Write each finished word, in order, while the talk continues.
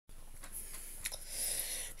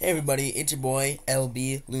Hey everybody, it's your boy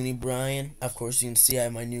LB Looney Brian. Of course, you can see I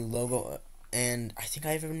have my new logo, and I think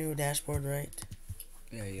I have a new dashboard, right?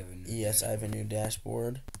 Yeah, you have a new Yes, I have a new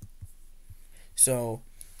dashboard. So,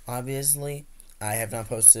 obviously, I have not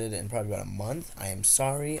posted in probably about a month. I am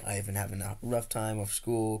sorry. I have been having a rough time of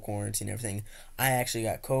school, quarantine, everything. I actually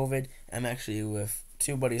got COVID. I'm actually with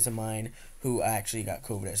two buddies of mine who actually got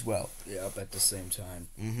COVID as well. Yep, at the same time.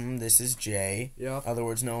 This is Jay. Yep. Other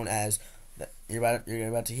words known as you're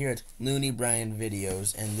about to hear it. Looney Brian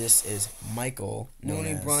videos, and this is Michael.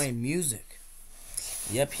 Looney Brian music.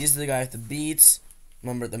 Yep, he's the guy with the beats.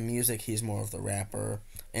 Remember the music? He's more of the rapper,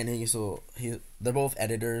 and they're both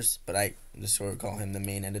editors, but I just sort of call him the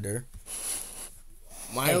main editor.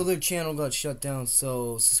 My other channel got shut down,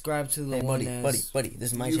 so subscribe to the one buddy.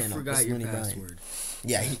 This is my channel. You forgot your password.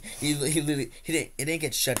 Yeah, he literally it didn't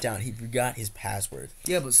get shut down. He forgot his password.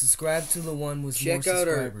 Yeah, but subscribe to the one with more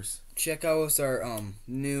subscribers. Check out our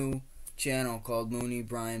new channel called Looney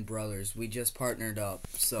Brian Brothers. We just partnered up,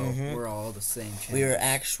 so we're all the same channel. We are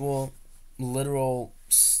actual, literal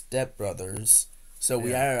stepbrothers. So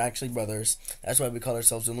we are actually brothers. That's why we call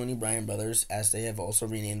ourselves the Looney Brian Brothers, as they have also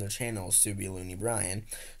renamed their channels to be Looney Brian.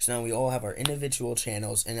 So now we all have our individual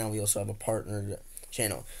channels, and now we also have a partnered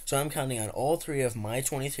channel. So I'm counting on all three of my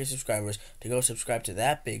 23 subscribers to go subscribe to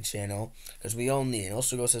that big channel, because we all need it. And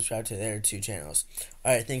also go subscribe to their two channels.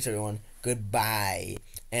 Alright, thanks everyone. Goodbye.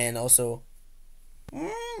 And also,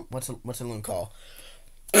 what's a loon call?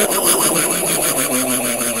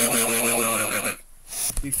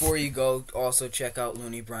 Before you go, also check out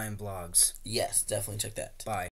Looney Brian blogs. Yes, definitely check that. Bye.